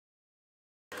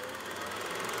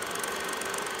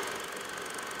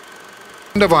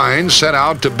Devine set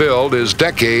out to build his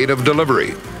decade of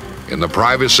delivery. In the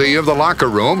privacy of the locker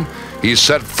room, he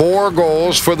set 4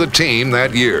 goals for the team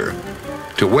that year: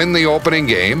 to win the opening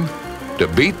game, to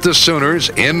beat the Sooners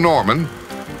in Norman,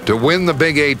 to win the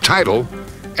Big 8 title,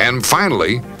 and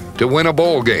finally, to win a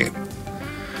bowl game.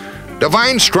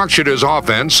 Devine structured his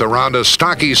offense around a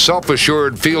stocky,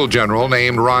 self-assured field general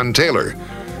named Ron Taylor,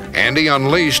 and he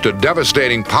unleashed a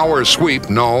devastating power sweep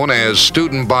known as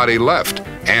student body left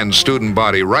and student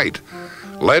body right.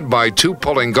 Led by 2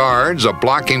 pulling guards, a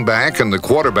blocking back, and the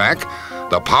quarterback,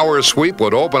 the power sweep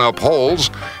would open up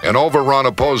holes and overrun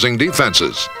opposing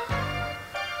defenses.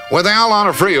 With Al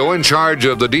Onofrio in charge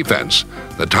of the defense,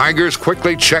 the Tigers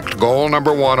quickly checked goal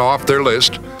number 1 off their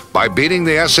list by beating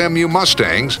the SMU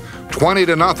Mustangs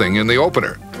 20-0 in the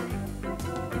opener.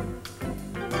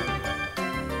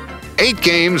 8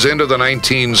 games into the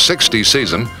 1960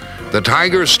 season, the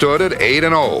Tigers stood at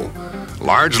 8-0,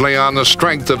 largely on the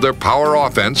strength of their power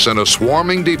offense and a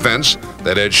swarming defense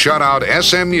that had shut out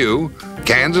SMU,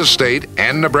 Kansas State,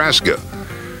 and Nebraska.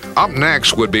 Up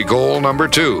next would be goal number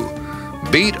 2,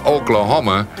 beat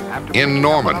Oklahoma in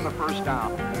Norman.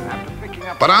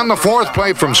 But on the 4th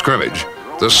play from scrimmage,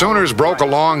 the Sooners broke a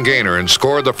long gainer and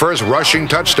scored the first rushing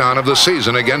touchdown of the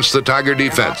season against the Tiger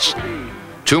defense.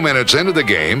 2 minutes into the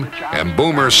game, and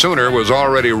Boomer Sooner was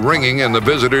already ringing in the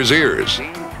visitors' ears.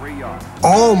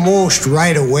 Almost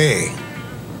right away,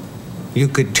 you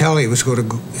could tell he was going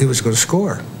to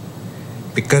score,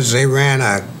 because they ran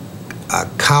a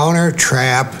counter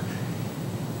trap.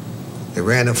 They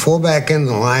ran a fullback in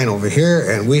the line over here,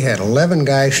 and we had 11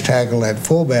 guys tackle that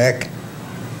fullback,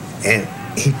 and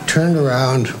he turned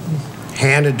around,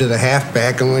 handed to the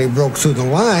halfback, and when he broke through the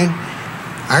line,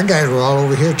 our guys were all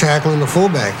over here tackling the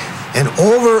fullback. An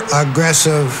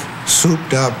over-aggressive,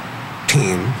 souped-up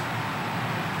team.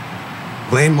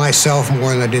 Blame myself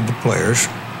more than I did the players.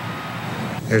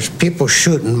 There's people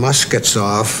shooting muskets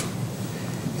off,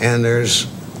 and there's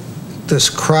this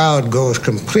crowd goes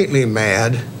completely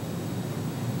mad.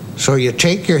 So you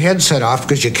take your headset off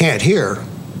because you can't hear.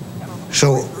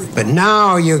 But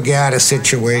now you got a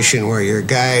situation where your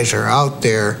guys are out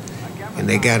there and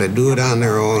they got to do it on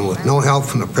their own with no help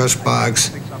from the press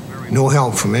box, no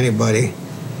help from anybody,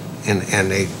 and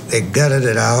they gutted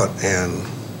it out. And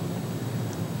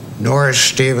Norris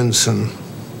Stevenson,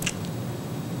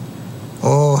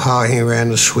 oh, how he ran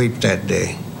the sweep that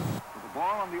day.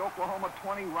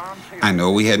 I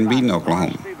know we hadn't beaten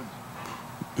Oklahoma,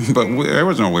 but there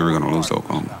was no way we were going to lose to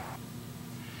Oklahoma.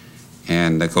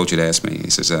 And the coach had asked me, he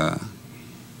says, I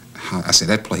said,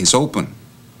 that play's open.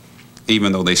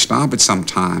 Even though they stop it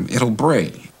sometime, it'll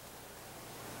break.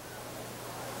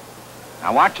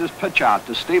 Now watch this pitch out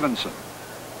to Stevenson.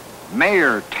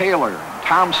 Mayer, Taylor,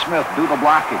 Tom Smith do the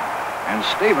blocking, and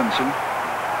Stevenson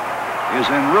is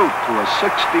en route to a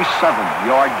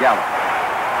 67-yard gallop.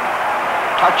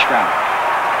 Touchdown.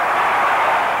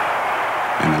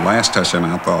 And the last touchdown,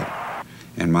 I thought,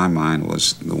 in my mind,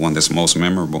 was the one that's most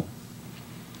memorable,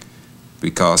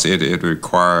 because it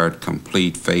required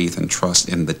complete faith and trust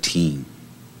in the team.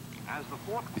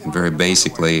 And very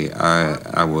basically,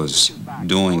 I was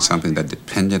doing something that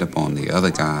depended upon the other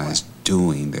guys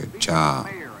doing their job.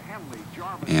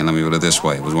 And let me put it this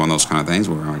way, it was one of those kind of things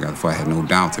where I had no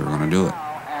doubt they were going to do it.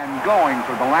 And going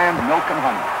for the land of milk and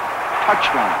honey.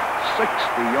 Touchdown,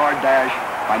 60-yard dash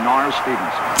by Norris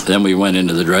Stevenson. Then we went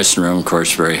into the dressing room, of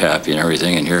course, very happy and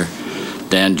everything, and here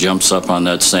Dan jumps up on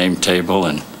that same table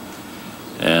and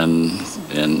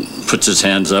puts his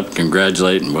hands up,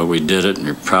 congratulating, well, we did it, and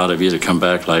we're proud of you to come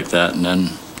back like that. And then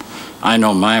I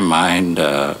know my mind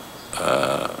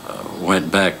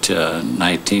went back to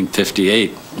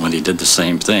 1958 when he did the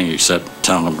same thing, except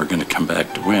telling them we're going to come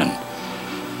back to win.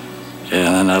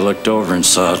 And then I looked over and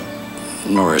saw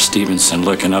Norris Stevenson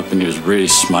looking up, and he was really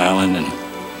smiling, and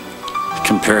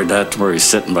compared that to where he's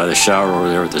sitting by the shower over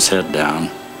there with his head down.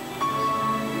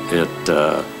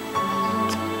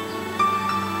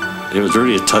 It was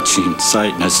really a touching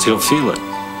sight, and I still feel it.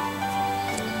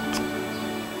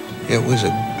 It was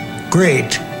a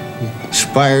great,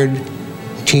 inspired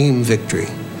team victory.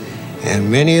 And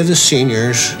many of the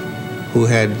seniors who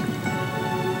had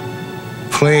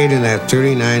played in that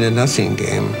 39-0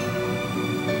 game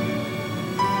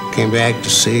came back to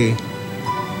see.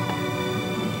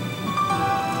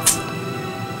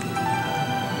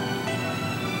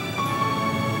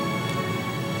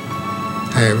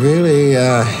 I really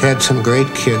had some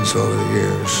great kids over the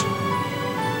years,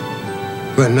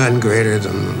 but none greater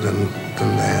than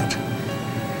that.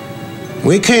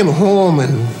 We came home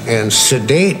and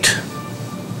sedate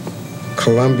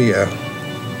Columbia,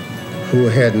 who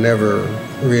had never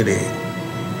really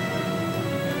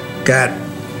got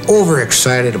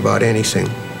overexcited about anything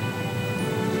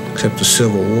except the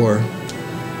Civil War.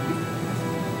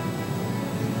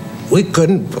 We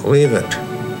couldn't believe it.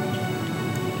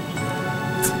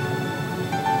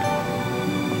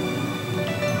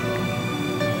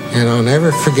 And I'll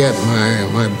never forget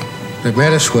they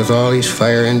met us with all these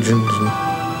fire engines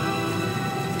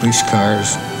and police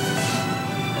cars.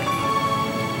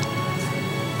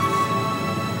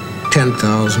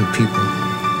 10,000 people.